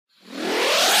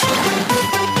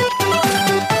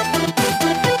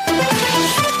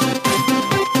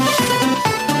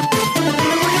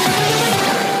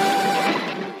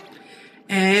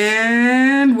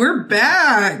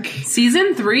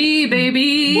Season 3,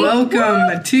 baby!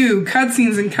 Welcome to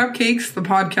Cutscenes and Cupcakes, the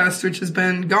podcast which has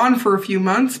been gone for a few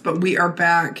months, but we are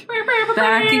back.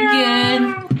 Back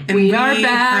again. And we are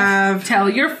back. Tell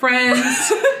your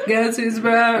friends. Guess who's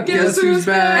back? Guess who's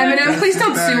back? Eminem, please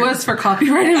don't sue us for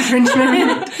copyright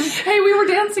infringement. Hey, we were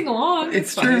dancing along.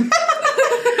 It's true.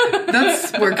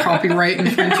 That's what copyright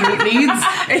infringement needs.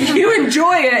 If you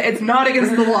enjoy it, it's not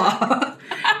against the law.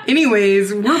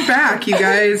 Anyways, we're back, you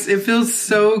guys. It feels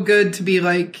so good to be,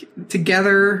 like,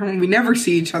 together. We never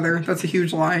see each other. That's a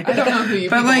huge lie. I don't know who you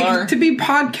But, people like, are. to be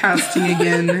podcasting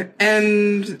again.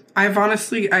 And I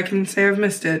can say I've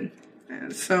missed it.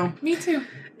 So, Me too.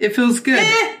 it feels good.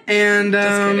 And,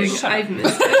 Just kidding. I've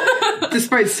missed it.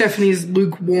 despite Stephanie's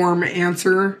lukewarm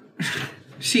answer,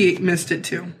 she missed it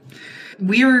too.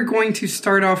 We are going to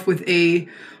start off with a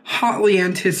hotly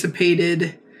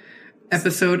anticipated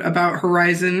episode about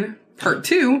Horizon Part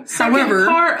 2. Second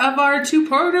part of our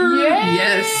two-parter. Yay!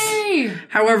 Yes.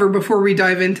 However, before we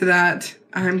dive into that,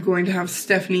 I'm going to have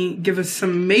Stephanie give us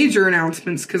some major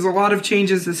announcements because a lot of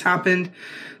changes has happened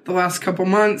the last couple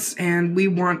months, and we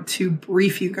want to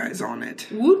brief you guys on it.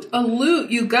 Woot-a-loot,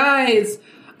 you guys.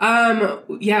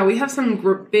 Yeah, we have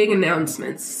some big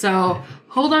announcements, so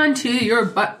hold on to your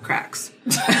butt cracks.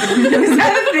 Is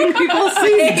that a thing people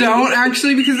say? Don't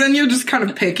actually, because then you're just kind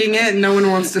of picking it and no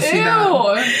one wants to see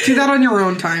that. Do that on your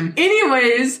own time.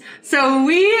 Anyways, so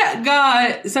we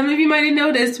got, some of you might have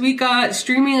noticed, we got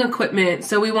streaming equipment.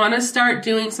 So we want to start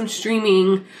doing some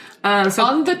streaming.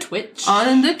 On the Twitch.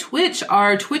 On the Twitch.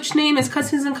 Our Twitch name is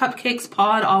Cutscenes and Cupcakes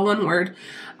Pod, all one word.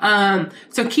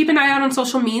 So keep an eye out on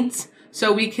social medias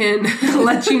so we can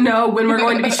let you know when we're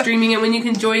going to be streaming and when you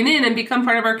can join in and become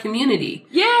part of our community.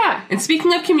 Yeah! And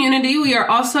speaking of community, we are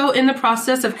also in the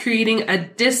process of creating a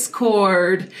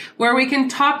Discord where we can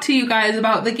talk to you guys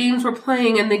about the games we're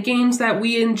playing and the games that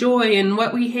we enjoy and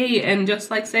what we hate and just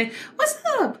like say, what's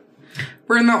up?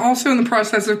 We're also in the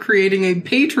process of creating a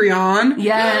Patreon.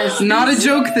 Yes. Not a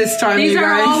joke this time, These you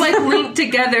guys. are all like linked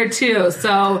together too.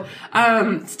 So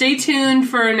stay tuned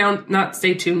for not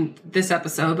stay tuned this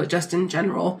episode, but just in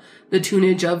general, the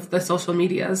tunage of the social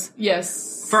medias.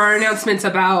 Yes. For our announcements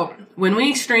about when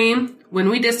we stream, when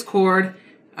we Discord,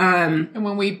 and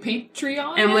when we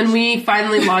Patreon. and when we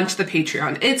finally launch the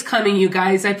Patreon. It's coming, you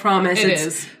guys, I promise.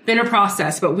 It's been a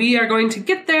process, but we are going to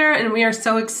get there, and we are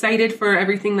so excited for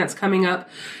everything that's coming up.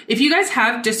 If you guys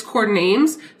have Discord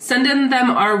names, send them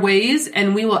our ways,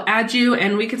 and we will add you,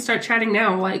 and we can start chatting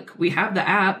now. Like, we have the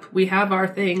app. We have our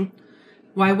thing.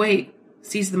 Why wait?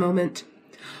 Seize the moment.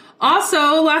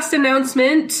 Also, last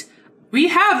announcement, we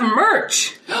have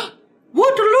merch.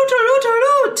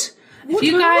 Woot-a-loot-a-loot-a-loot! If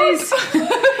you guys,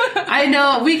 I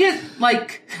know, we get,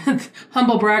 like,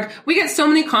 humble brag, we get so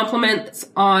many compliments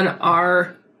on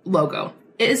our logo.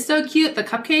 It is so cute, the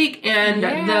cupcake and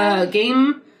the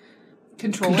game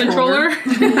controller.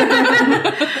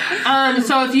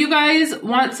 So if you guys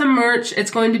want some merch,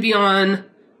 it's going to be on,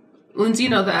 Lindsay, you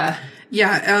know that.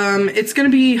 Yeah, it's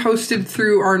going to be hosted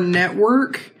through our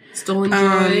network. Stolen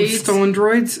Droids. Stolen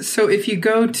Droids. So if you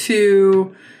go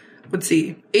to, let's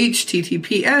see,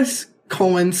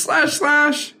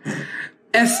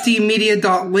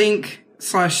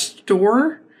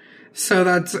 https://sdmedia.link/store. So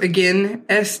that's, again,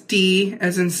 SD,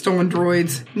 as in Stolen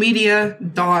Droids,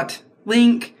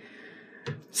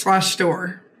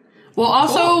 media.link/store. We'll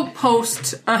also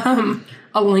post a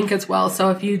link as well,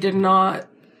 so if you did not,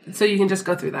 so you can just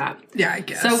go through that. Yeah, I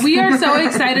guess. So we are so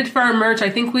excited for our merch. I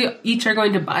think we each are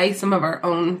going to buy some of our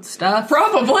own stuff.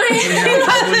 Probably.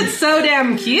 Because it's so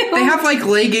damn cute. They have, like,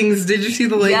 leggings. Did you see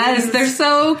the leggings? Yes, they're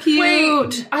so cute.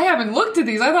 Wait, I haven't looked at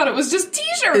these. I thought it was just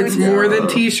t-shirts. It's more than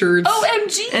t-shirts.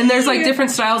 OMG. And there's like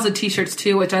different styles of t-shirts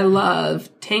too, which I love.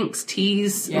 Tanks,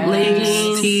 tees,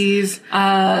 leggings, tees.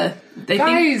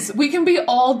 Guys, we can be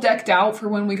all decked out for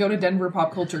when we go to Denver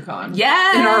Pop Culture Con.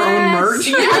 Yes! In our own merch.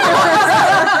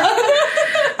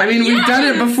 I mean, we've done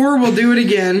it before. We'll do it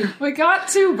again. We got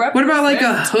to represent. What about like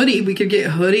a hoodie? We could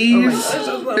get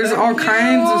hoodies. There's all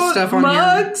kinds of stuff on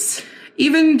mugs. here.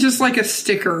 Even just like a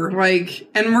sticker, like,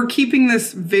 and we're keeping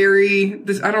this I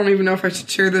don't even know if I should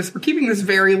share this. We're keeping this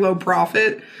very low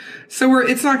profit. So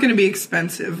it's not going to be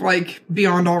expensive, like,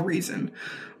 beyond all reason.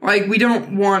 Like, we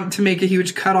don't want to make a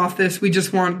huge cut off this. We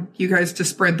just want you guys to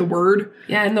spread the word.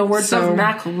 Yeah, in the words of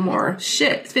Macklemore,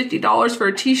 shit, $50 for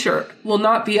a t-shirt will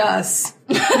not be us.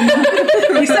 He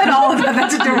said all of that.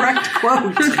 That's a direct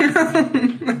quote.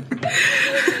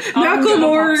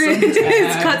 Macklemore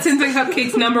is Cutscenes and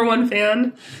Cupcakes #1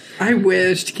 fan. I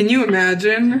wished. Can you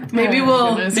imagine? Maybe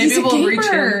we'll reach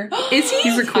her. Is he?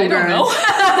 He's a cool I guy. don't know.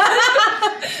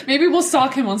 Maybe we'll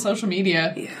stalk him on social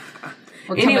media. Yeah.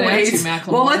 Anyways,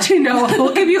 we'll let you know.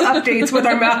 We'll give you updates with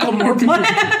our Macklemore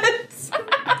plans.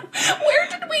 Where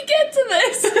did we get to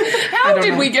this? How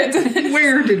did we get to this?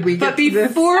 Where did we get to this? But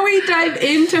before we dive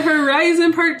into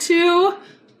Horizon Part 2,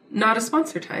 not a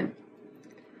sponsor time.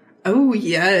 Oh,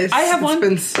 yes. I have one. It's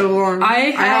been so long.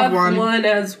 I have one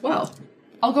as well.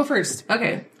 I'll go first.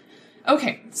 Okay.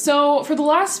 Okay, so for the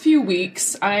last few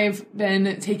weeks, I've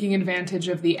been taking advantage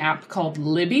of the app called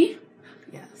Libby.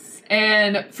 Yes.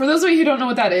 And for those of you who don't know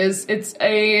what that is, it's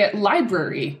a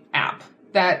library app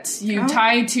that you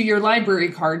tie to your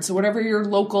library card. So whatever your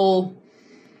local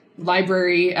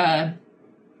library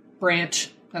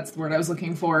branch, that's the word I was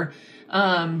looking for,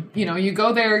 you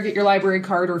go there, get your library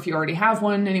card, or if you already have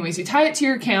one, anyways, you tie it to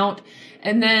your account,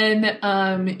 and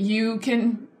then you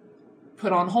can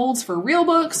put on holds for real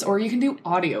books, or you can do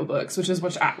audiobooks, which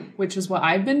is what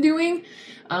I've been doing.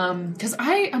 Because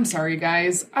I'm sorry,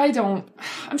 guys, I'm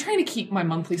trying to keep my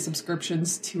monthly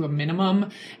subscriptions to a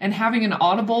minimum, and having an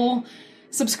Audible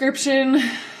subscription,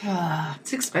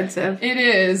 it's expensive. It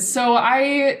is. So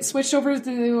I switched over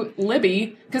to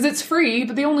Libby because it's free,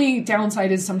 but the only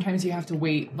downside is sometimes you have to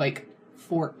wait like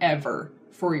forever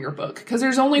for your book because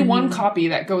there's only one copy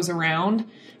that goes around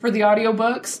for the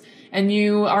audiobooks. And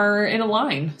you are in a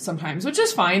line sometimes, which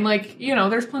is fine. Like,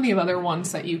 there's plenty of other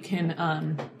ones that you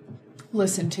can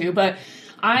listen to. But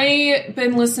I've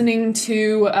been listening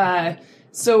to,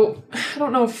 so I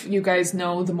don't know if you guys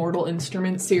know the Mortal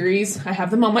Instruments series. I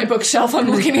have them on my bookshelf. I'm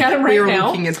looking at them right now. We're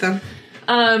looking at them.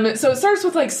 So it starts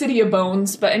with like City of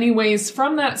Bones, but anyways,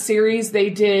 from that series, they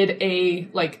did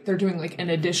they're doing like an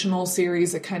additional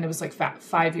series that kind of was like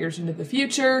 5 years into the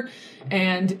future.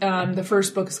 And, the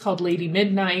first book is called Lady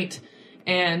Midnight.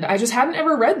 And I just hadn't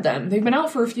ever read them. They've been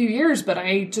out for a few years, but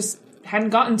I just hadn't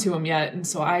gotten to them yet. And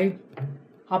so I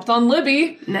hopped on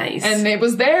Libby. Nice. And it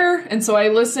was there. And so I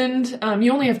listened.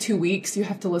 You only have 2 weeks. You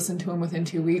have to listen to them within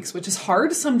 2 weeks, which is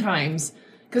hard sometimes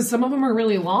because some of them are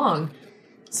really long.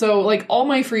 So, like, all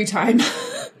my free time,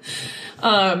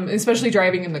 especially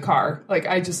driving in the car, like,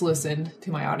 I just listened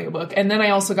to my audiobook. And then I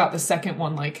also got the second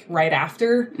one, like, right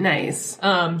after. Nice.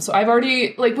 So I've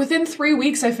already, like, within 3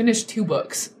 weeks, I finished 2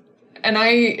 books. And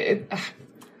it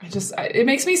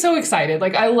makes me so excited.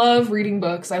 Like, I love reading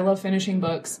books. I love finishing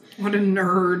books. What a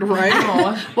nerd,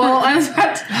 right? Well,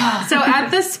 so at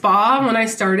the spa, when I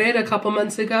started a couple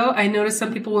months ago, I noticed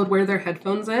some people would wear their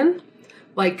headphones in.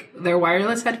 Like, their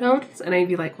wireless headphones, and I'd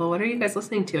be like, well, what are you guys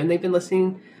listening to? And they've been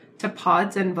listening to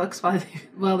pods and books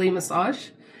while they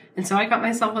massage. And so I got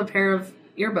myself a pair of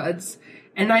earbuds,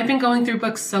 and I've been going through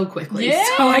books so quickly. Yeah.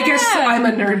 So I guess I'm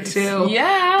a nerd too.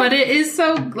 Yeah. But it is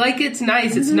so, like, it's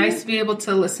nice. It's nice to be able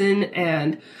to listen,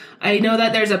 and I know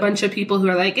that there's a bunch of people who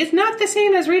are like, it's not the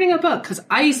same as reading a book, because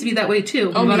I used to be that way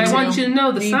too. Oh, but me I too. want you to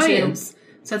know the Me science. too.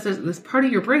 So this part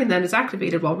of your brain that is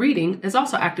activated while reading is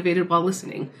also activated while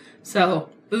listening. So,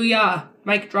 booyah.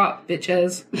 Mic drop,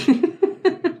 bitches.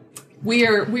 We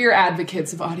are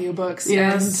advocates of audiobooks.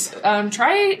 Yes. And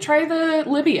try the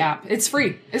Libby app. It's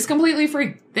free. It's completely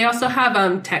free. They also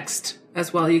have text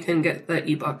as well. You can get the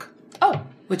ebook. Oh.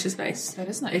 Which is nice. That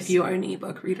is nice. If you are an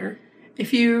ebook reader.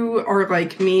 If you are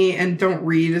like me and don't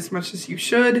read as much as you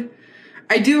should,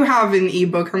 I do have an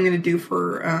ebook I'm going to do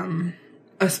for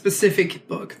a specific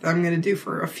book that I'm going to do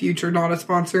for a future, not a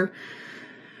sponsor.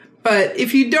 But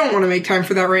if you don't want to make time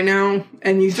for that right now,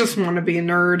 and you just want to be a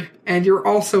nerd, and you're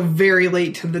also very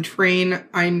late to the train,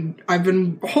 I've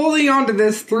been holding on to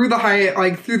this through the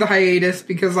hiatus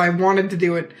because I wanted to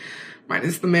do it. Mine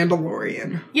is The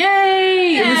Mandalorian.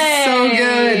 Yay! It was so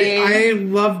good. I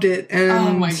loved it. And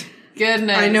oh my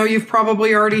goodness. I know you've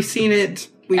probably already seen it.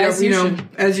 As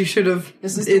you should have.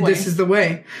 This is the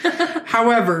way.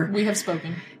 However, we have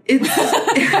spoken. Enough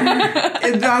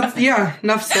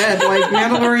said. Like,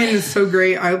 Mandalorian is so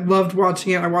great. I loved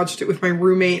watching it. I watched it with my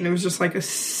roommate, and it was just like a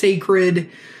sacred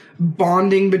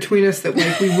bonding between us that,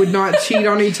 like, we would not cheat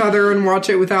on each other and watch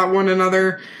it without one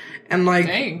another. And, like,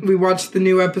 We watched the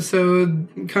new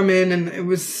episode come in, and it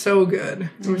was so good.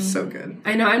 It was so good.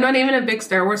 I know. I'm not even a big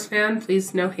Star Wars fan.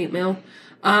 Please, no hate mail.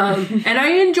 And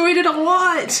I enjoyed it a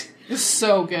lot. It's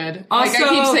so good. Also, like, I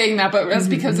keep saying that, but that's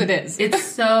because it is. It's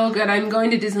so good. I'm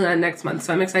going to Disneyland next month,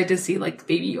 so I'm excited to see, like,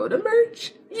 Baby Yoda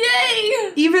merch.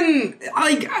 Yay! Even,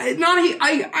 like,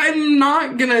 I'm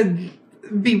not gonna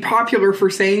be popular for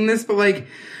saying this, but, like,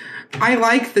 I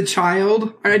like the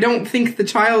child. I don't think the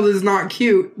child is not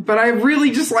cute, but I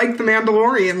really just like the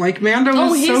Mandalorian. Like,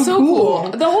 Mando is so cool.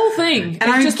 The whole thing.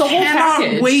 And I just the whole cannot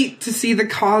package. wait to see the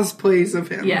cosplays of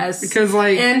him. Yes. Because,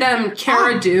 like... And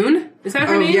Cara Dune Is that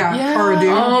her name? Yeah, Cara Dune.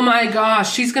 Oh my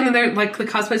gosh, she's gonna there. Like the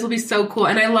cosplays will be so cool,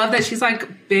 and I love that she's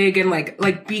like big and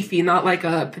like beefy, not like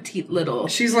a petite little.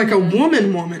 She's like a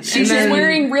woman. She's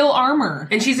wearing real armor,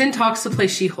 and she's in talks to play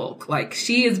She-Hulk. Like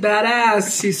she is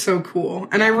badass. She's so cool,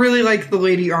 and I really like the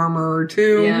Lady Armorer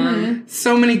too. Yeah,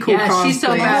 so many cool cosplays. She's so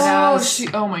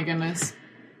badass. Oh my goodness.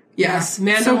 Yes,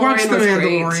 Mandalorian. So watch The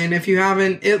Mandalorian great. If you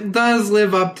haven't. It does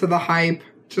live up to the hype.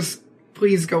 Just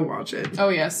please go watch it. Oh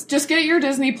yes, just get your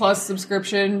Disney Plus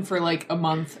subscription for like a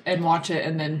month and watch it,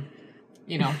 and then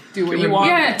do what you want.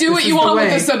 Yeah, do what you want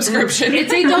with the subscription.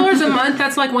 It's $8 a month.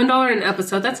 That's like $1 an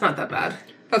episode. That's not that bad.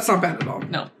 That's not bad at all.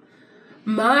 No.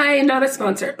 My not a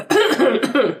sponsor.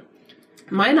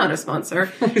 My not a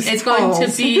sponsor. It's going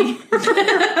to be.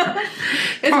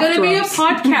 It's going to be a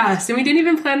podcast, and we didn't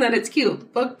even plan that. It's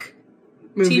cute. Book.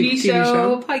 TV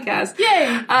show, podcast.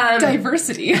 Yay!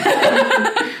 Diversity.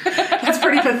 That's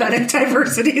pretty pathetic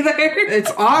diversity there. It's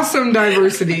awesome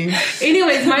diversity.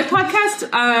 Anyways, my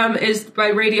podcast is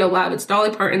by Radiolab. It's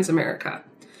Dolly Parton's America.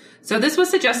 So this was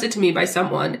suggested to me by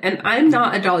someone, and I'm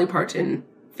not a Dolly Parton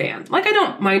fan. Like, I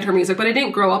don't mind her music, but I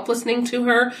didn't grow up listening to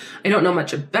her. I don't know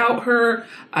much about her.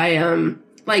 I am,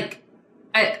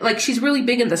 she's really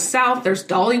big in the South. There's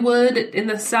Dollywood in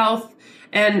the South.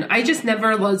 And I just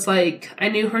never was like, I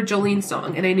knew her Jolene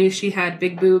song, and I knew she had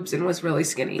big boobs and was really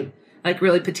skinny, like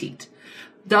really petite.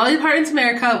 Dolly Parton's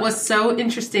America was so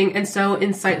interesting and so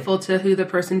insightful to who the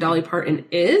person Dolly Parton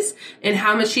is and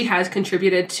how much she has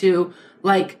contributed to,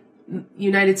 like,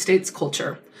 United States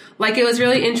culture. Like, it was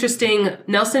really interesting.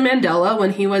 Nelson Mandela,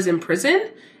 when he was in prison,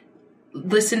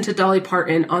 listened to Dolly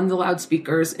Parton on the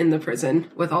loudspeakers in the prison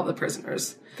with all the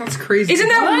prisoners. That's crazy. Isn't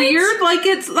that weird?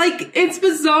 It's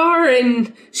bizarre.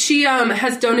 And she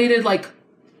has donated like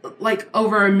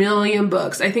over 1 million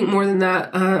books. I think more than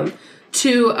that.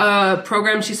 To a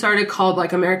program she started called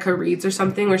like America Reads or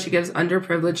something, where she gives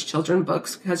underprivileged children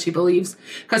books because she believes,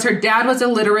 because her dad was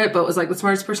illiterate but was like the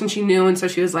smartest person she knew, and so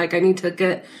she was like, I need to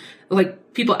get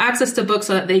like people access to books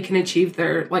so that they can achieve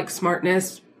their like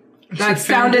smartness. That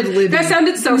sounded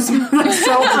so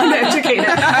uneducated.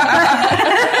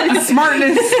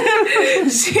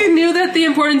 Smartness. She knew the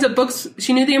importance of books.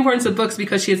 She knew the importance of books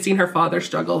because she had seen her father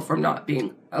struggle from not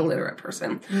being a literate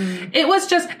person. It was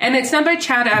just, and it's done by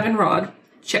Chad Abendrod.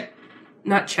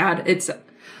 Not Chad.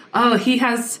 He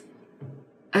has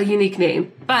a unique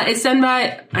name, but it's done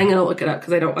by, I'm going to look it up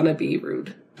because I don't want to be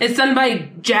rude. It's done by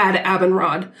Jad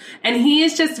Abendrod, and he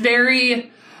is just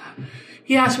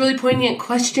he asks really poignant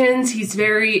questions. He's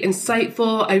very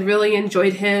insightful. I really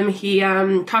enjoyed him. He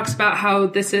talks about how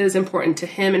this is important to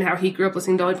him and how he grew up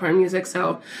listening to Dolly Parton music.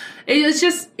 So it was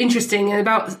just interesting and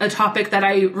about a topic that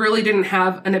I really didn't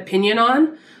have an opinion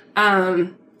on,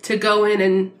 to go in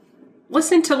and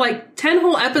listen to like 10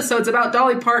 whole episodes about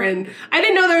Dolly Parton. I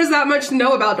didn't know there was that much to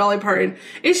know about Dolly Parton.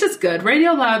 It's just good.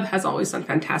 Radiolab has always done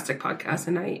fantastic podcasts,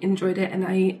 and I enjoyed it, and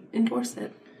I endorse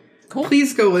it. Cool.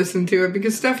 Please go listen to it,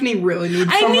 because Stephanie really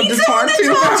needs someone to talk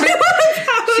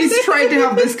to. She's tried to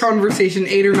have this conversation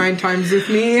 8 or 9 times with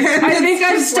me. I think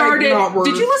I've started.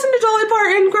 Did you listen to Dolly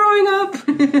Parton growing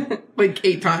up? Like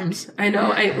 8 times. I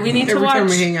know. We need to watch. Every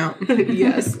time we hang out.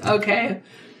 Yes. Okay.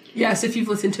 Yes, if you've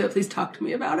listened to it, please talk to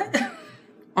me about it.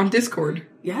 On Discord.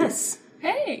 Yes.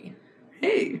 Hey.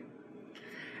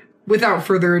 Without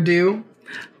further ado,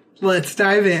 let's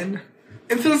dive in.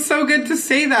 It feels so good to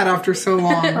say that after so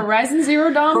long. Horizon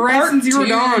Zero Dawn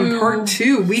Part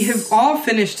 2. We have all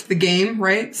finished the game,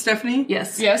 right, Stephanie?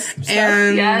 Yes.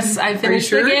 And yes, I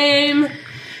finished the game.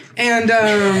 And,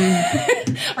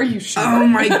 are you sure? Oh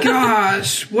my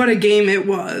gosh, what a game it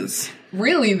was.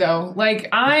 Really, though. Like,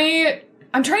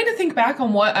 I'm trying to think back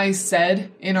on what I said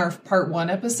in our Part 1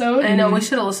 episode. I know, we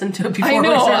should have listened to it before. I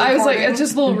know, I was like, it's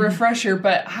just a little refresher,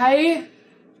 but I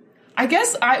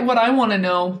guess what I want to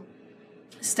know,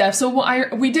 Steph, so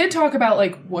we did talk about,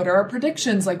 like, what are our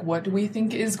predictions? Like, what do we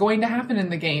think is going to happen in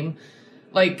the game?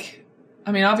 Like,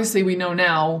 I mean, obviously we know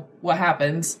now what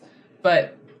happens,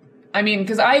 but, I mean,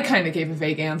 because I kind of gave a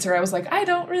vague answer. I was like, I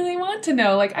don't really want to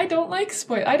know. Like, I don't like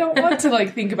spoil. I don't want to,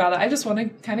 like, think about it. I just want to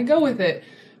kind of go with it.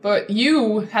 But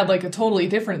you had, like, a totally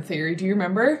different theory. Do you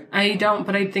remember? I don't,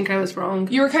 but I think I was wrong.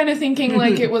 You were kind of thinking,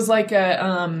 like, it was like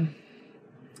a,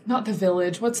 not The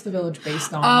Village. What's The Village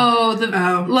based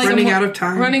on? Like Running Out of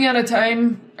Time. Running Out of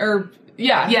Time, or,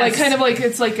 yeah. Yes. Like, kind of like,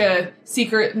 it's like a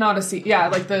secret, not a secret, yeah,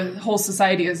 like the whole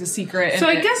society is a secret. So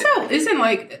I guess that isn't,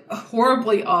 like,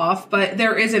 horribly off, but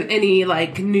there isn't any,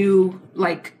 like, new,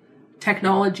 like,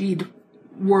 technologied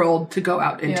world to go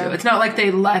out into. Yeah. It's not like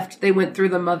they went through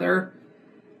the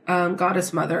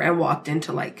goddess mother, and walked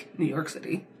into, like, New York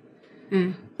City.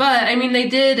 But, I mean,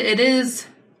 it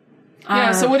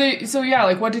Yeah. So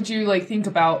what did you like think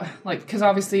about, like, because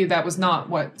obviously that was not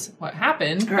what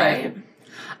happened. Right.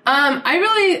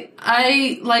 I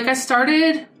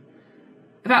started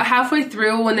about halfway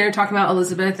through when they were talking about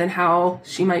Elizabeth and how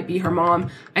she might be her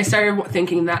mom. I started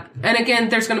thinking that, and again,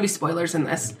 there's going to be spoilers in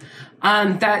this,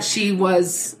 that she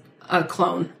was a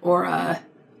clone or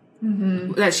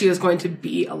that she was going to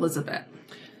be Elizabeth.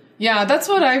 Yeah, that's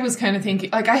what I was kind of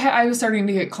thinking. Like, I was starting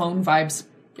to get clone vibes.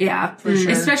 Yeah, for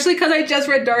sure. Especially because I just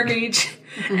read Dark Age,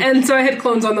 and so I had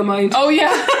clones on the mind. Oh,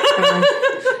 yeah.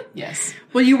 Yes.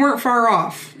 Well, you weren't far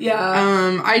off.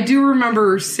 Yeah. I do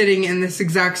remember sitting in this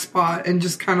exact spot and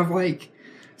just kind of like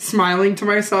smiling to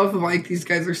myself of like, these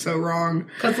guys are so wrong.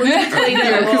 Because I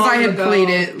had played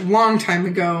it a long time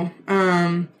ago.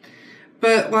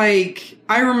 But like,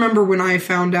 I remember when I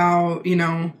found out, you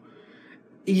know,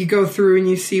 you go through and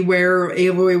you see where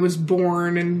Aloy was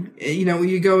born and, you know,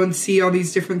 you go and see all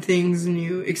these different things and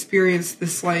you experience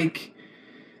this like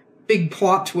big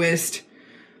plot twist.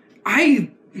 I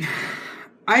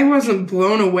wasn't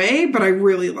blown away, but I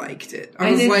really liked it.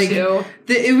 I was like, too.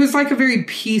 It was like a very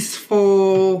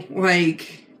peaceful,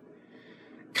 like,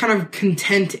 kind of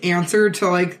content answer to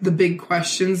like the big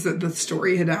questions that the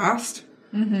story had asked.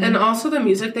 Mm-hmm. And also the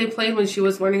music they played when she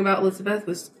was learning about Elizabeth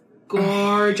was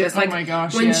gorgeous. Like, oh my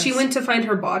gosh, when she went to find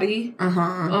her body.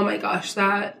 Oh my gosh,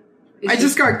 that is I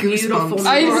just got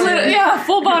goosebumps.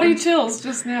 Full body chills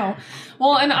just now.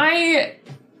 Well, and I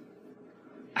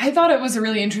thought it was a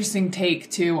really interesting take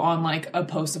too on like a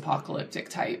post-apocalyptic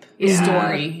type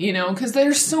story, you know, because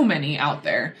there's so many out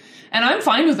there. And I'm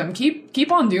fine with them.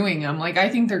 Keep on doing them. Like, I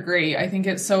think they're great. I think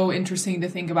it's so interesting to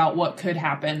think about what could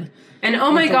happen. And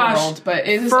oh my gosh, world. But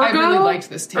I really liked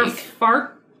this take.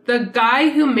 The guy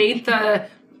who made the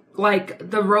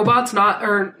robots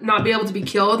not be able to be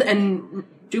killed and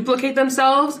duplicate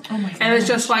themselves. Oh my gosh. And it's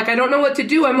just like, I don't know what to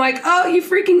do. I'm like, oh, you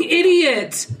freaking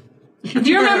idiot. Do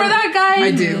you remember that guy?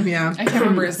 I do, yeah. I can't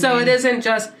remember his name. So it isn't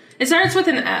just, it starts with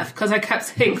an F because I kept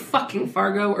saying fucking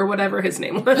Fargo or whatever his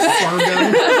name was. Fargo.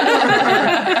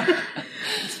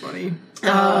 It's funny.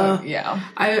 Yeah.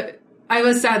 I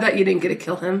was sad that you didn't get to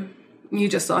kill him. You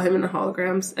just saw him in the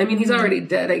holograms. I mean, he's already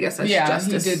dead. I guess that's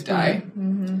justice. He did die.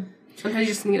 Mm-hmm. Sometimes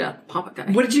you just need a pop-up guy.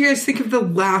 What did you guys think of the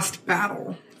last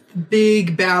battle?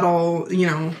 Big battle, you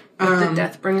know. With the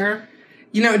Deathbringer?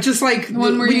 You know, just like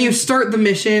when you start the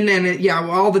mission and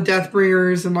all the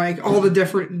Deathbringers and like all the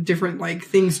different like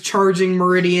things charging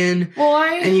Meridian.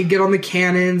 And you get on the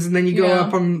cannons and then you go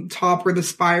up on top where the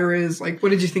spire is. Like, what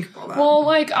did you think of all that? Well,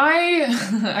 like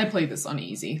I played this on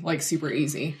easy, like super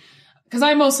easy. Because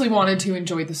I mostly wanted to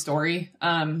enjoy the story,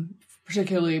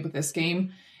 particularly with this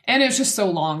game. And it was just so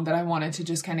long that I wanted to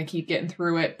just kind of keep getting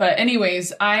through it. But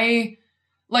anyways,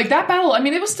 like that battle, I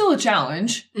mean, it was still a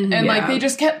challenge. Mm-hmm, and like they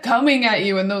just kept coming at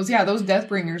you. And those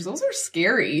Deathbringers, those are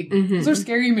scary. Mm-hmm. Those are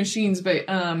scary machines. But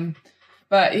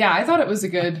yeah, I thought it was a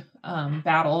good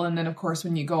battle. And then of course,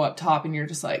 when you go up top and you're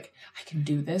just like, I can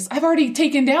do this. I've already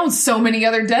taken down so many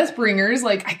other Deathbringers.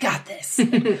 Like, I got this.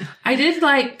 I did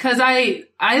like, cause I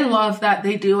love that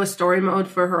they do a story mode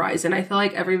for Horizon. I feel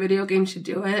like every video game should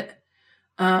do it.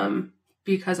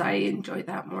 Because I enjoy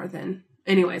that more than,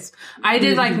 anyways, I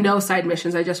did like no side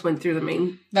missions. I just went through the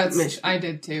main mission. I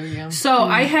did too, yeah. So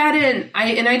I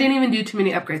didn't even do too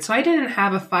many upgrades. So I didn't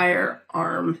have a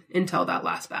firearm until that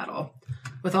last battle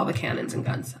with all the cannons and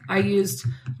guns. I used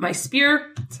my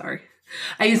spear.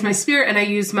 I used my spear and I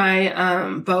used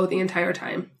my bow the entire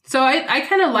time. So I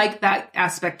kind of like that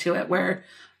aspect to it where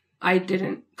I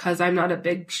didn't, because I'm not a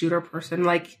big shooter person.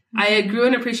 Like, I grew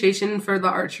an appreciation for the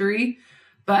archery,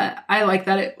 but I like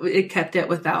that it kept it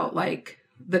without like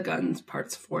the guns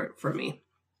parts for me.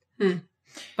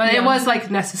 But it was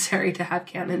like necessary to have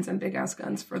cannons and big ass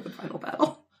guns for the final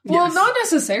battle. Well, not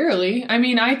necessarily. I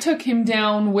mean, I took him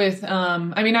down with,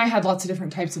 I had lots of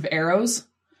different types of arrows.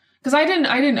 Because I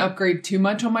didn't upgrade too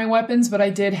much on my weapons, but I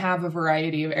did have a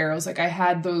variety of arrows. Like I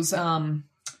had those, I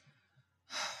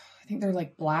think they're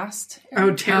like blast.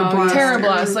 Terra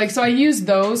Blast. Like, so I used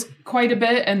those quite a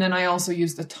bit, and then I also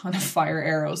used a ton of fire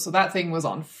arrows. So that thing was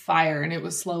on fire, and it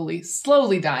was slowly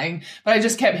dying. But I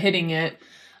just kept hitting it.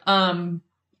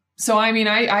 So I mean,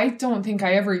 I don't think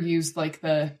I ever used like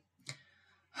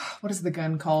what is the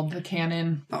gun called? The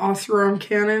cannon. The Oseram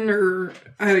cannon, or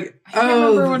I can't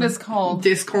remember what it's called.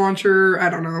 Disc launcher. I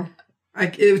don't know.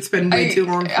 It's been way too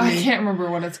long for me. I can't remember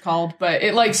what it's called, but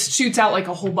it like shoots out like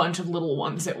a whole bunch of little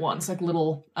ones at once, like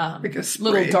little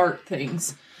little dart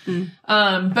things. But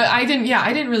I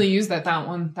didn't really use that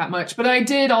one that much. But I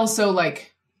did also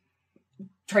like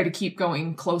try to keep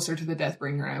going closer to the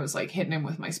Deathbringer, and I was like hitting him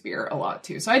with my spear a lot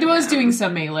too. So I was doing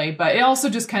some melee, but it also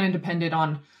just kind of depended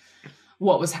on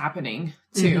what was happening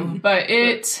too. But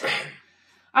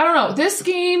I don't know. This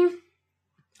game,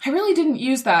 I really didn't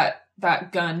use that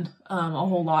gun a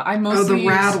whole lot. I mostly the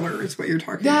Rattler is what you're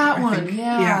talking about. That one,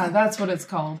 yeah, that's what it's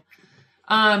called.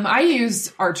 I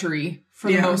used archery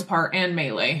for the most part and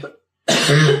melee.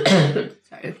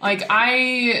 Like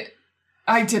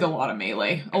I did a lot of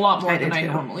melee, a lot more than I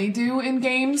normally do in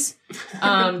games.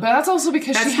 But that's also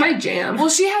because that's my jam. Well,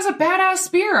 she has a badass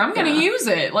spear. I'm going to use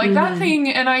it. Like that thing.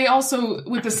 And I also,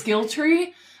 with the skill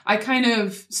tree, I kind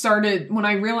of started, when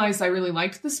I realized I really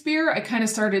liked the spear, I kind of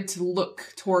started to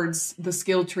look towards the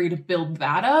skill tree to build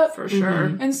that up. For sure.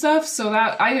 And stuff. So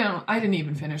that, I didn't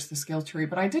even finish the skill tree,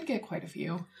 but I did get quite a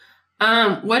few.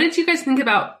 What did you guys think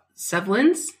about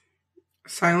Sevlin's?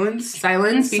 Silence.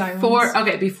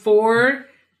 Before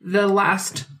the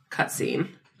last cutscene,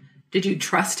 did you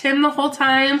trust him the whole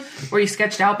time? Were you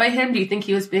sketched out by him? Do you think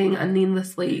he was being a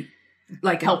needlessly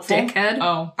helpful dickhead?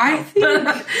 Oh, I think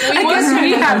I guess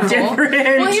we have different.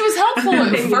 Well, he was helpful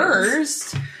at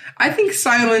first. I think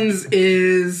Silence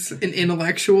is an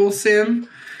intellectual sim,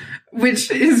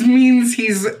 which means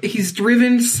he's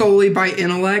driven solely by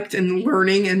intellect and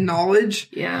learning and knowledge.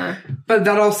 Yeah. But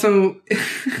that also,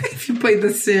 if you play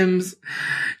The Sims,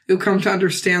 you'll come to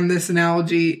understand this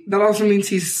analogy. That also means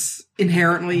he's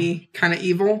inherently kind of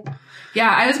evil. Yeah,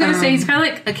 I was going to say he's kind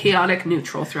of like a chaotic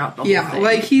neutral throughout the whole thing. Yeah,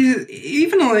 like he's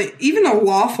even a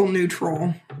lawful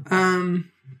neutral.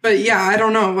 But yeah, I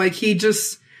don't know. Like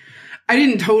I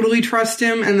didn't totally trust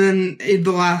him. And then in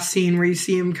the last scene where you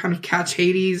see him kind of catch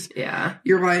Hades,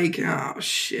 you're like, oh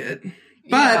shit.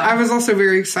 But I was also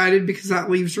very excited because that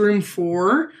leaves room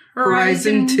for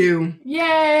Horizon 2.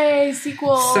 Yay,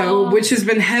 sequel. So, which has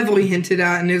been heavily hinted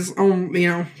at and is,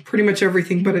 pretty much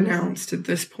everything but announced at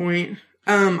this point.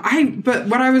 But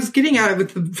what I was getting at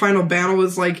with the final battle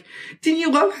was like, didn't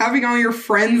you love having all your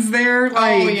friends there?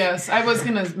 Like, oh yes, I was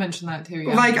gonna mention that too.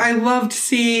 Yeah. Like I loved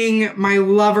seeing my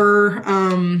lover,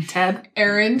 Teb,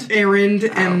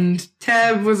 Erend, and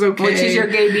Teb was okay. Which is your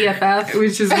gay BFF?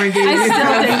 Which is my gay BFF. I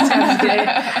still think Teb's gay.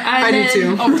 I do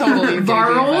too. Oh, totally.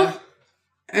 Varl.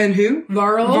 And who?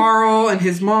 Varl and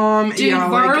his mom. Dude,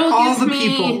 Varl like all gives the me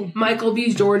people. Michael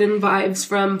B. Jordan vibes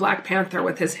from Black Panther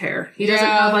with his hair. He doesn't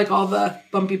have like all the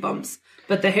bumpy bumps.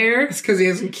 But the hair... It's because he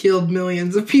hasn't killed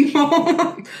millions of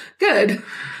people. Good.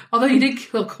 Although he did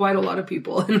kill quite a lot of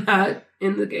people in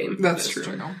the game. That's true.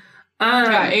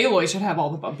 Yeah, Aloy should have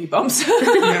all the bumpy bumps.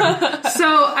 Yeah. So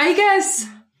I guess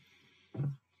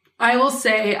I will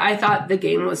say I thought the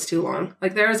game was too long.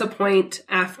 Like there was a point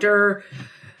after...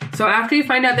 So after you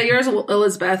find out that you're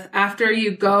Elizabeth, after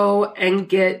you go and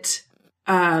get,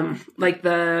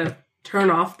 the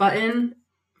turn off button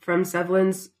from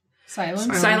Sevlin's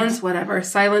Silence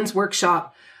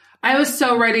workshop, I was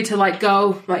so ready to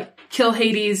go, kill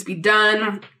Hades, be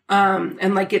done,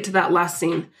 and get to that last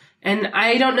scene. And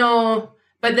I don't know,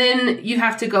 but then you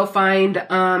have to go find,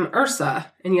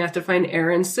 Ursa, and you have to find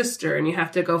Aaron's sister, and you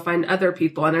have to go find other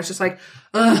people. And it's just like,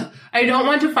 ugh, I don't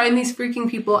want to find these freaking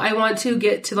people. I want to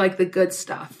get to the good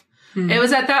stuff. It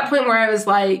was at that point where I was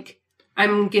like,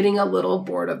 I'm getting a little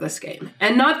bored of this game.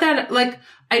 And not that,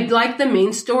 I liked the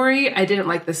main story. I didn't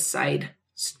like the side,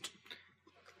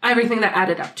 everything that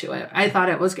added up to it. I thought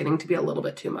it was getting to be a little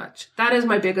bit too much. That is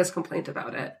my biggest complaint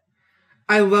about it.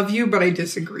 I love you, but I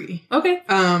disagree. Okay.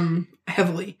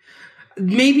 Heavily.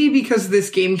 Maybe because this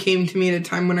game came to me at a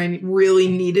time when I really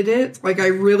needed it. I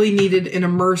really needed an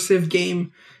immersive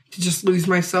game to just lose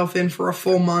myself in for a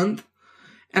full month.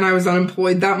 And I was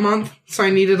unemployed that month, so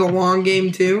I needed a long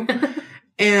game too.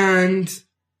 And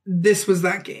this was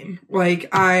that game.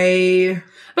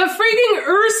 But freaking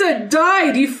Ursa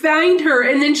died. You find her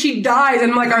and then she dies.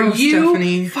 And I'm like, are you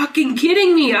Stephanie. Fucking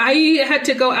kidding me? I had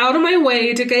to go out of my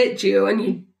way to get you,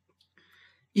 and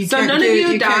you so can't none of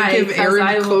you died. Can't give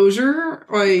Aaron closure.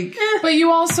 But you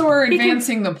also are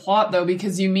advancing the plot though,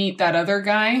 because you meet that other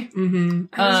guy. Mm-hmm.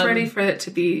 I was ready for it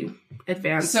to be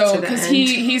advanced. So because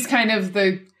he's kind of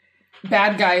the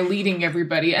bad guy leading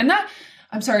everybody, and that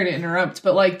I'm sorry to interrupt,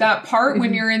 but that part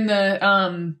when you're in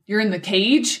the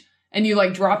cage. And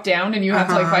you drop down and you have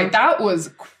to fight. That was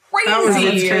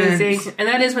crazy. That's crazy. And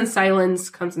that is when Silence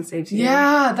comes and saves you.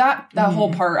 Yeah, that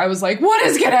whole part. I was like, what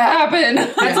is gonna happen?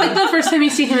 That's the first time you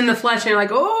see him in the flesh and you're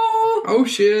like, oh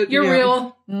shit. You're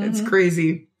real. It's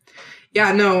crazy.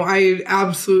 Yeah, no, I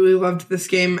absolutely loved this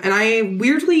game. And I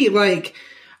weirdly I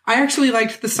actually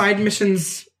liked the side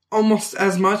missions almost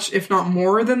as much, if not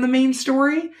more, than the main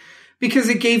story. Because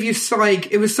it gave you,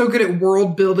 it was so good at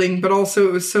world building, but also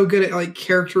it was so good at,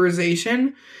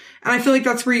 characterization. And I feel like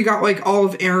that's where you got, all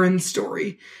of Aaron's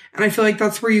story. And I feel like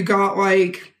that's where you got,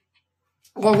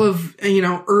 all of,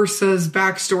 Ursa's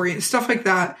backstory and stuff like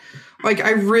that. Like,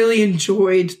 I really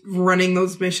enjoyed running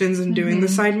those missions and doing the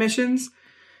side missions.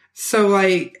 So,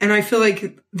 like, and I feel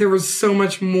like there was so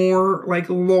much more, like,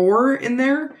 lore in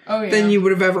there than you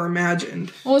would have ever imagined.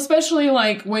 Well, especially,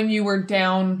 like, when you were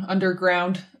down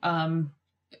underground,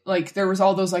 like, there was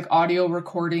all those, like, audio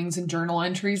recordings and journal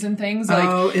entries and things.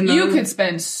 Like, you could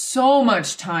spend so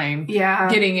much time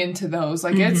getting into those.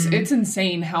 Like, it's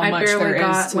insane how much there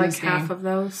is to like this game. half of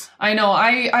those. I know.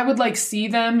 I would, like, see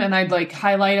them and I'd, like,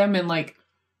 highlight them and, like,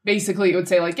 basically it would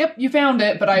say, like, yep, you found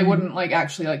it. But I wouldn't, like,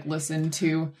 actually, like, listen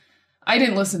to... I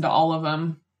didn't listen to all of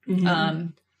them.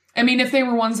 I mean, if they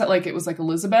were ones that, like, it was, like,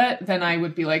 Elizabeth, then I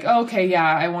would be like, oh, okay, yeah,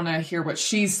 I want to hear what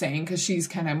she's saying because she's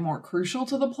kind of more crucial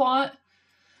to the plot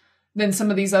than some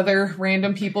of these other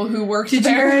random people who worked there. Did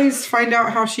you guys find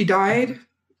out how she died?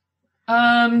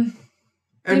 And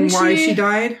why she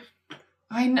died?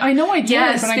 I know I did,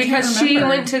 yes, but I can't remember. because she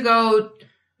went to go...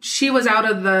 She was out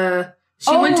of the...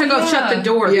 She went to go shut the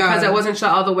door because it wasn't shut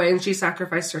all the way, and she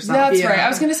sacrificed herself. That's right. I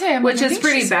was going to say, which is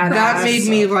pretty bad. That made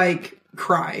me, like,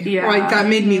 cry. Yeah. Like, that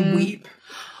made me weep.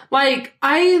 Like,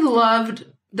 I loved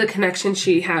the connection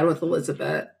she had with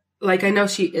Elizabeth. Like, I know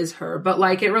she is her, but,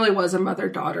 like, it really was a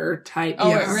mother-daughter type it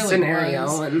really scenario.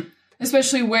 Was. And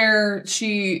especially where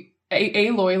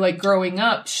Aloy, like, growing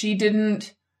up, she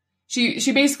didn't...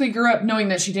 She basically grew up knowing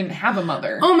that she didn't have a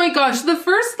mother. Oh my gosh, the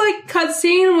first, like,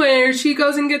 cutscene where she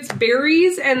goes and gets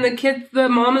berries and the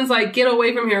mom is like, get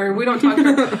away from here, we don't talk to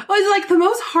her. It's like the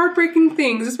most heartbreaking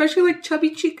things, especially like chubby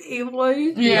cheek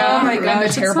Aloy. Yeah. Oh my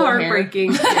gosh, it's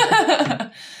heartbreaking.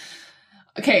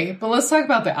 Okay, but let's talk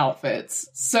about the outfits.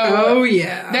 So,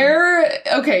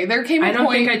 there came a point... I don't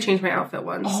think I changed my outfit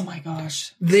once. Oh my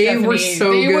gosh. They Stephanie, were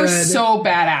so good. They were so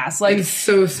badass. Like, and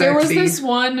so sexy. There was this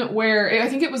one where, I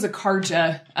think it was a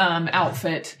Karja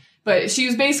outfit, but she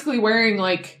was basically wearing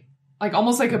like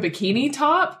almost like a bikini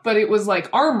top, but it was like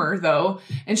armor though,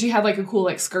 and she had like a cool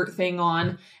like skirt thing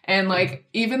on, and like,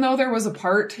 even though there was a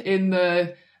part in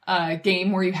the...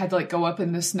 game where you had to like go up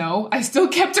in the snow, I still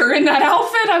kept her in that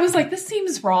outfit. I was like, this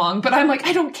seems wrong, but I'm like,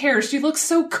 I don't care. She looks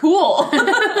so cool.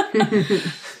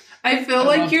 I feel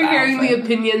like you're hearing the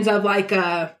opinions of like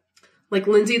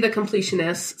Lindsay the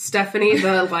completionist, Stephanie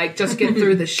the like just get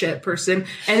through the shit person,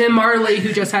 and then Marley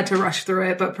who just had to rush through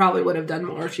it but probably would have done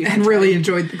more if she had really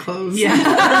enjoyed the clothes. Yeah.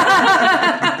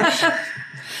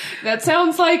 That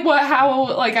sounds like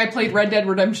how I played Red Dead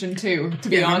Redemption 2, to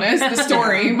be honest, the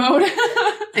story mode.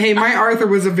 Hey, my Arthur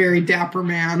was a very dapper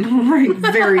man. Right,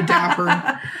 very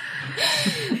dapper.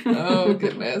 Oh,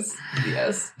 goodness.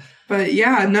 Yes. But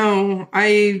yeah, no,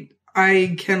 I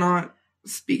cannot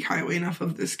speak highly enough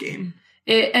of this game.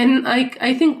 And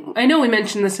I think, I know we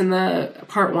mentioned this in the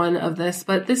part 1 of this,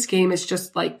 but this game is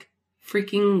just like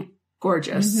freaking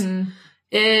gorgeous.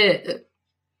 They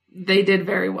did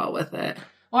very well with it.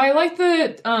 Well, I like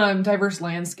the diverse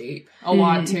landscape a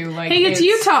lot too. Like, hey, it's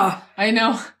Utah. I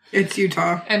know. It's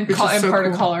Utah. And part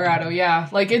of Colorado, yeah.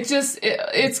 Like, it's just,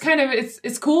 it's kind of,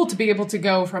 it's cool to be able to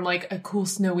go from, like, a cool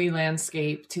snowy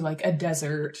landscape to, like, a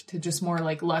desert to just more,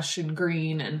 like, lush and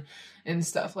green and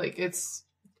stuff. Like, it's...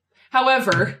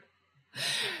 However,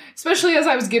 especially as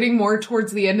I was getting more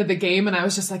towards the end of the game and I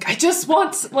was just like, I just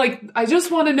want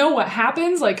to know what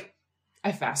happens. Like,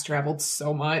 I fast traveled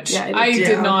so much. Yeah, I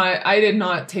did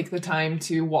not take the time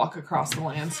to walk across the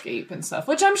landscape and stuff,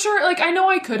 which I'm sure, like, I know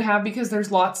I could have because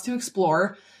there's lots to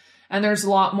explore and there's a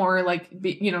lot more, like,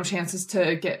 chances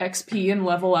to get XP and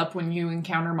level up when you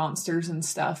encounter monsters and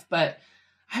stuff. But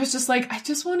I was just like, I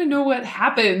just want to know what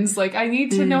happens. Like, I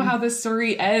need to know how this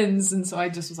story ends. And so I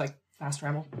just was like, fast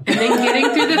travel. And then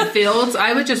getting through the fields,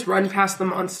 I would just run past the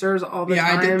monsters all the time.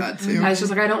 Yeah, I did that too. I was just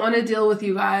like, I don't want to deal with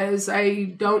you guys. I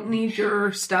don't need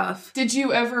your stuff. Did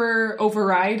you ever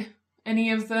override any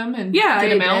of them and get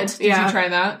them out? Did you try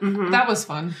that? Mm-hmm. That was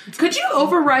fun. Could you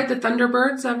override the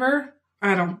Thunderbirds ever?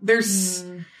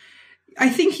 I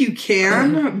think you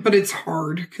can, but it's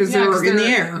hard because they're in the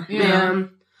air. Yeah.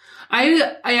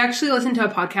 I actually listened to a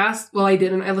podcast. Well, I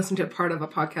didn't. I listened to a part of a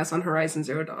podcast on Horizon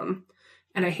Zero Dawn.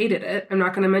 And I hated it. I'm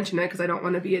not going to mention it because I don't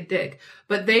want to be a dick.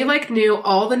 But they knew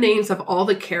all the names of all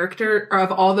the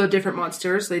of all the different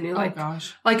monsters. They knew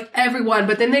everyone.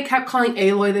 But then they kept calling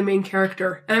Aloy the main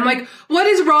character. And I'm like, what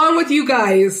is wrong with you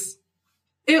guys?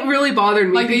 It really bothered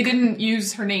me. Like they didn't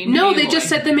use her name. No, Aloy. they just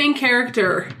said the main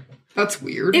character. That's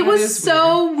weird. It was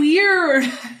so weird.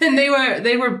 And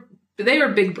they were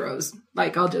big bros.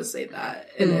 Like, I'll just say that.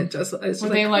 And it's just were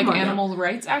they animal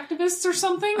rights activists or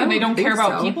something? And they don't care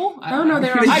about people? No, they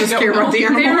just care about the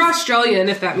animals. They're Australian,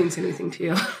 if that means anything to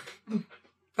you.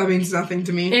 That means nothing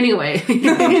to me. Anyway.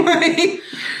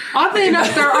 Oddly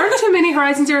enough, there aren't too many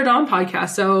Horizon Zero Dawn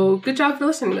podcasts, so good job for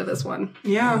listening to this one.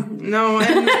 Yeah, no,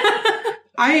 and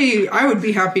I would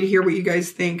be happy to hear what you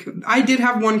guys think. I did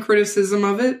have one criticism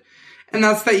of it, and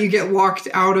that's that you get locked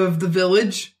out of the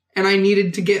village, and I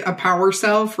needed to get a power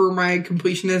cell for my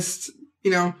completionist,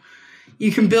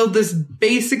 you can build this,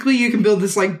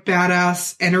 like,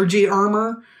 badass energy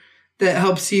armor that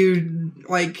helps you,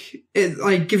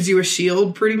 it gives you a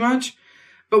shield, pretty much.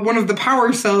 But one of the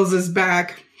power cells is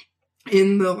back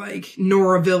in the,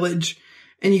 Nora village,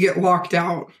 and you get locked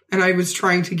out. And I was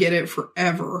trying to get it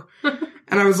forever.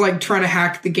 And I was, trying to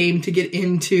hack the game to get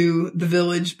into the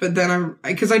village. But then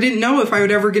because I didn't know if I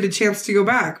would ever get a chance to go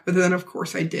back. But then, of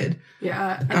course, I did.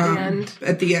 Yeah,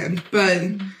 at the end. But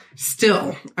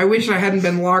still, I wish I hadn't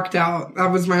been locked out.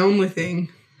 That was my only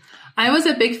thing. I was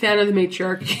a big fan of the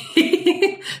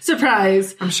matriarchy.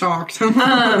 Surprise. I'm shocked. But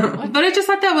I just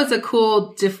thought that was a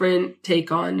cool, different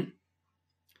take on,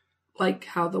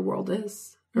 how the world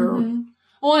is. Mm-hmm.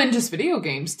 Well, and just video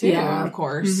games, too, of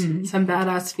course. Mm-hmm. Some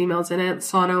badass females in it.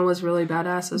 Sano was really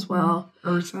badass as well.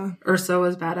 Ursa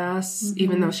was badass,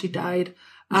 even though she died.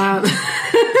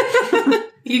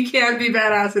 You can't be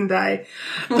badass and die.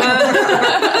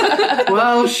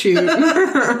 Well, shoot.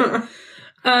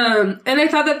 And I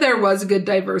thought that there was good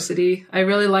diversity. I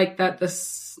really liked that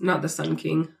not the Sun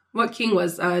King. What king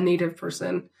was a native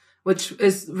person? Which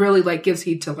is really, gives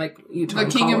heed to, Utah. The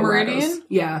King of Meridian?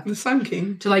 Yeah. The Sun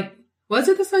King. To, was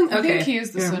it the Sun? Okay. I think he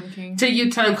is the Sun King. To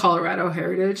Utah and Colorado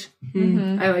heritage.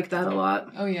 Mm-hmm. I like that a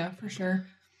lot. Oh, yeah, for sure.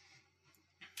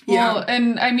 Yeah. Well,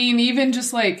 and I mean, even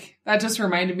just that just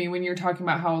reminded me when you're talking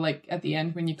about how at the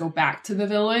end when you go back to the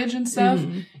village and stuff,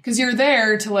 because you're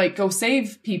there to go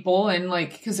save people and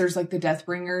because there's the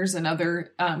Deathbringers and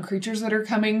other creatures that are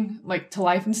coming to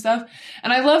life and stuff.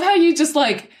 And I love how you just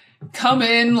come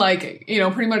in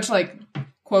pretty much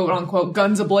quote unquote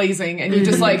guns a-blazing, and you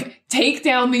just take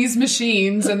down these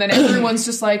machines, and then everyone's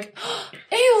just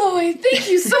Aloy, thank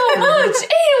you so much,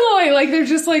 Aloy! They're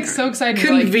just so excited.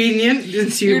 Convenient,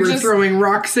 since you were throwing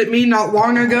rocks at me not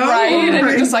long ago. Right, and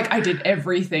you're just I did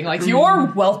everything.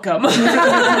 You're welcome. Is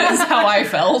how I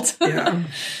felt. Yeah.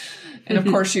 And of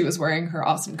course she was wearing her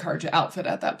awesome Karja outfit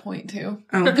at that point too.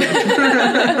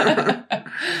 Okay.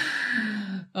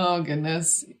 Oh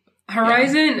goodness.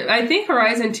 Horizon, yeah. I think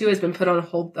Horizon 2 has been put on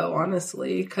hold, though,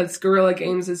 honestly, because Guerrilla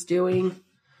Games is doing...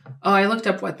 Oh, I looked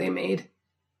up what they made.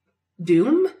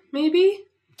 Doom, maybe?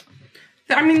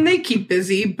 I mean, they keep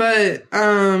busy, but...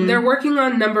 They're working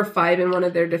on number 5 in one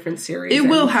of their different series. It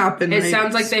will happen. It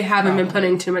sounds like they haven't been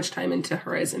putting too much time into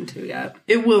Horizon 2 yet.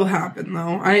 It will happen,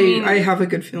 though. I have a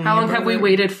good feeling. How long have we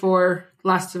waited for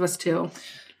Last of Us 2?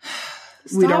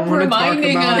 We don't want to talk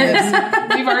about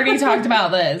it. We've already talked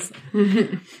about this.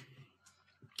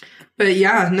 But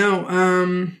yeah, no,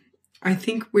 I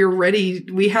think we're ready.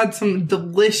 We had some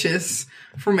delicious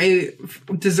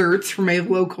desserts from a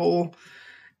local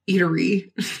eatery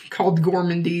called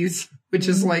Gourmandy's, which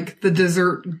is the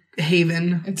dessert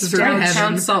haven. It's dessert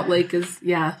downtown Salt Lake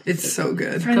it's so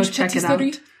good. Go check it out.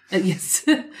 Yes.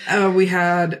 We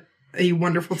had a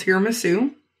wonderful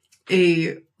tiramisu,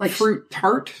 a fruit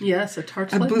tart. Yes, a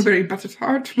tartlet. A blueberry butter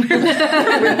tart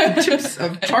with chips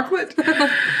of chocolate.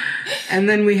 And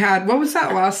then we had, what was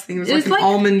that last thing? It was an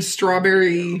almond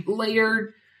strawberry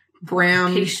layered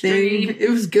graham pastry. thing. It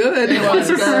was good. It was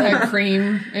good. It had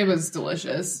cream. It was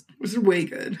delicious. It was way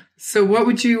good. So what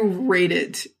would you rate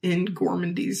it in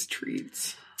Gourmandy's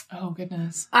treats? Oh,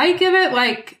 goodness. I give it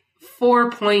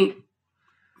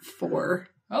 4.4.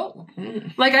 Oh.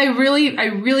 I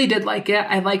really did like it.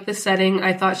 I liked the setting.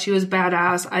 I thought she was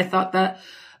badass. I thought that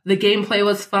the gameplay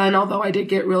was fun, although I did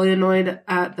get really annoyed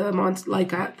at the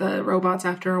at the robots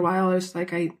after a while. I was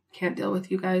I can't deal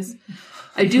with you guys.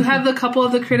 I do have a couple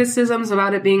of the criticisms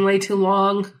about it being way too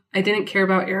long. I didn't care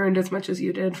about Aaron as much as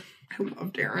you did. I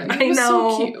loved Aaron. I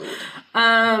know. So cute.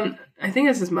 I think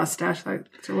it's his mustache that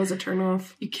was a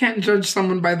turnoff. You can't judge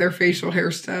someone by their facial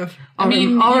hair stuff. I'll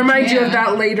remind you of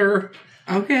that later.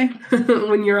 Okay.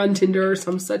 When you're on Tinder or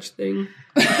some such thing.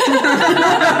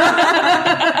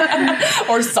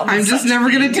 Or something. I'm just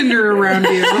never going to Tinder around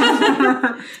you.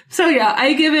 So yeah,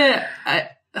 I give it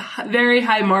very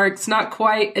high marks. Not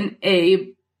quite an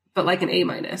A, but an A-.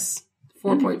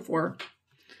 4.4.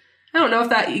 I don't know if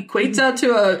that equates out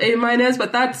to a A-,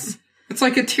 but that's... It's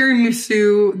like a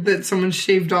tiramisu that someone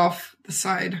shaved off the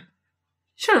side.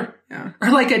 Sure. Yeah. Or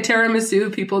a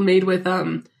tiramisu people made with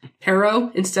Haro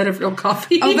instead of real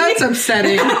coffee. Oh, that's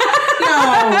upsetting. No,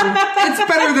 it's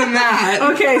better than that.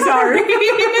 Okay, sorry.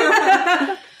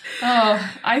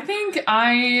 I think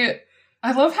I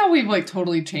I love how we've like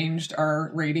totally changed our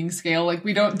rating scale. Like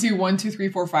we don't do 1, 2, 3,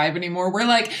 4, 5 anymore. We're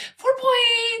like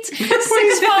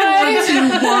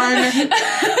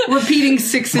 4.65. 1, repeating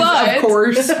sixes, of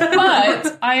course.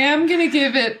 But I am gonna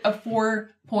give it a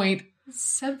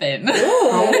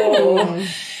 4.7.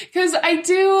 Because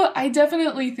I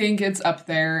definitely think it's up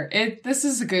there. This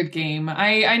is a good game.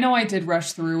 I know I did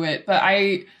rush through it, but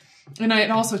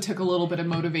it also took a little bit of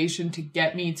motivation to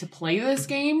get me to play this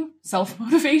game.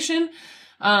 Self-motivation.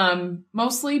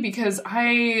 Mostly because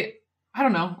I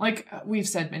don't know, like we've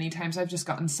said many times, I've just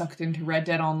gotten sucked into Red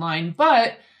Dead Online,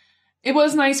 but it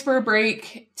was nice for a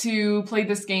break to play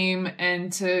this game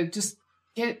and to just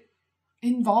get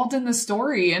involved in the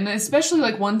story. And especially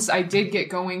like once I did get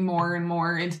going more and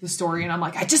more into the story and I'm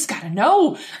like, I just gotta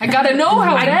know how it ends.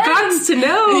 I got to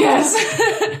know.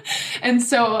 Yes. And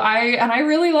so I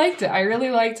really liked it. I really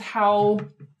liked how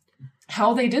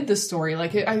they did this story.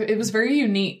 Like it was very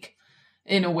unique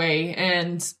in a way.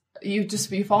 And you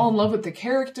fall in love with the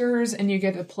characters and you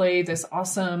get to play this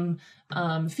awesome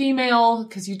female,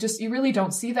 because you really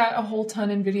don't see that a whole ton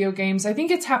in video games. I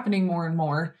think it's happening more and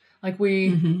more. Like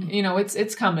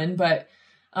it's coming, but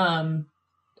I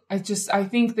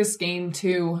think this game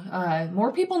too,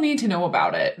 more people need to know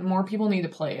about it. More people need to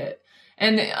play it.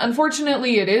 And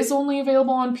unfortunately it is only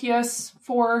available on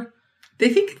PS4. I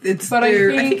think it's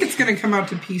going to come out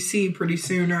to PC pretty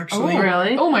soon, actually. Oh,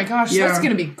 really? Oh my gosh, yeah. That's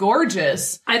going to be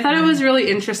gorgeous. I thought it was really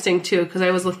interesting too, because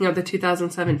I was looking at the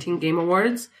 2017 Game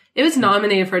Awards. It was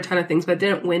nominated for a ton of things, but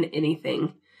didn't win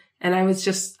anything. And I was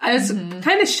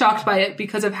kind of shocked by it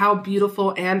because of how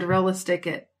beautiful and realistic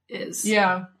it is.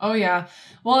 Yeah. Oh, yeah.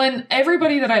 Well, and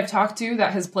everybody that I've talked to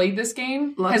that has played this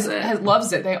game loves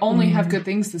it. They only have good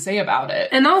things to say about it.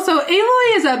 And also,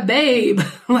 Aloy is a babe.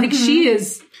 Like, she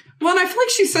is. Well, and I feel like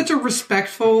she's such a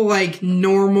respectful, like,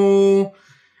 normal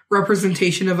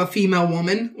representation of a female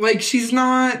woman. Like, she's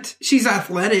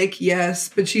athletic, yes,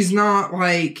 but she's not,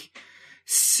 like,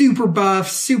 super buff,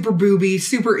 super booby,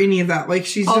 super any of that. Like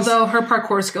although her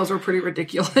parkour skills were pretty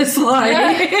ridiculous. Like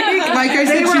I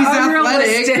said, she's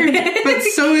athletic, but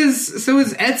so is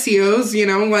Ezio's,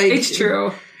 like. It's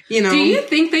true. Do you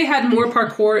think they had more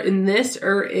parkour in this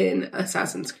or in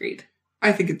Assassin's Creed?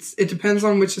 I think it depends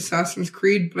on which Assassin's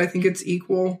Creed, but I think it's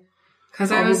equal.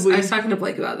 Because I was talking to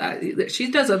Blake about that. She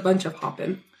does a bunch of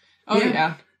hopping. Oh,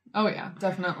 yeah. Oh, yeah,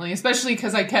 definitely. Especially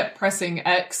because I kept pressing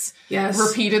X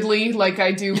repeatedly like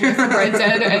I do with Red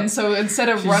Dead. And so instead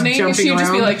of running, she'd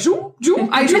just be like, zoom, zoom.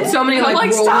 I did so many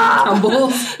like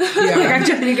tumbles. Yeah. Like I'm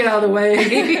trying to get out of the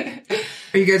way.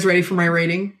 Are you guys ready for my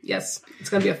rating? Yes. It's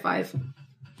going to be a 5.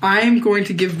 I'm going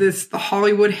to give this the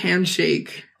Hollywood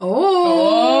Handshake.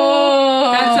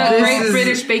 Oh, that's a great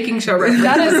British baking show reference.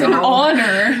 That is an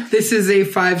honor. This is a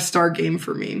 5-star game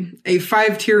for me. A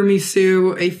 5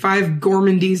 tiramisu, a 5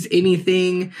 gourmandise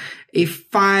anything, a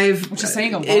 5 which is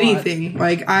saying a lot. Anything.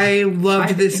 Like I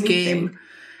loved this game,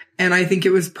 and I think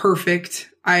it was perfect.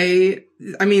 I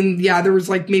mean, yeah, there was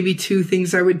like maybe 2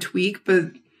 things I would tweak,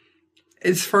 but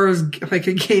as far as like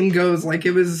a game goes, like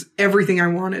it was everything I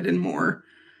wanted and more.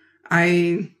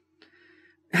 I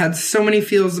had so many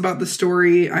feels about the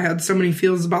story. I had so many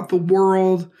feels about the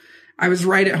world. I was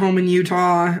right at home in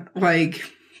Utah. Like,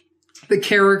 the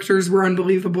characters were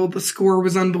unbelievable. The score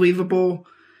was unbelievable.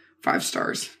 5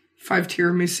 stars. 5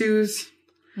 tiramisus.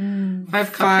 5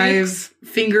 cupcakes. 5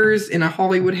 fingers in a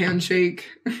Hollywood handshake.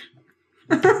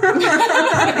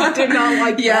 I did not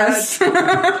like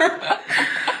that.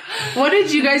 What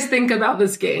did you guys think about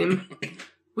this game?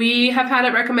 We have had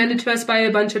it recommended to us by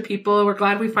a bunch of people. We're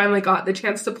glad we finally got the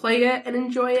chance to play it and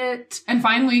enjoy it. And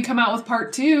finally come out with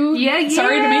part 2. Yeah.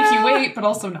 Sorry to make you wait, but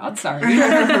also not sorry.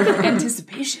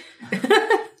 Anticipation.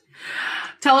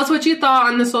 Tell us what you thought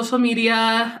on the social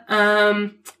media.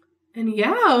 And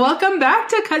yeah, welcome back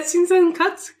to Cutscenes and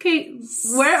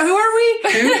Cupcakes. Who are we?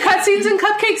 Cutscenes and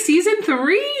Cupcakes Season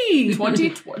 3.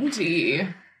 2020.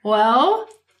 Well,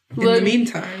 in the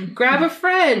meantime, grab a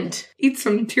friend, eat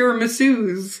some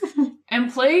tiramisus,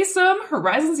 and play some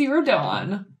Horizon Zero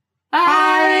Dawn.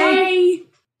 Bye!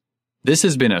 This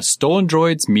has been a Stolen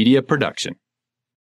Droids Media production.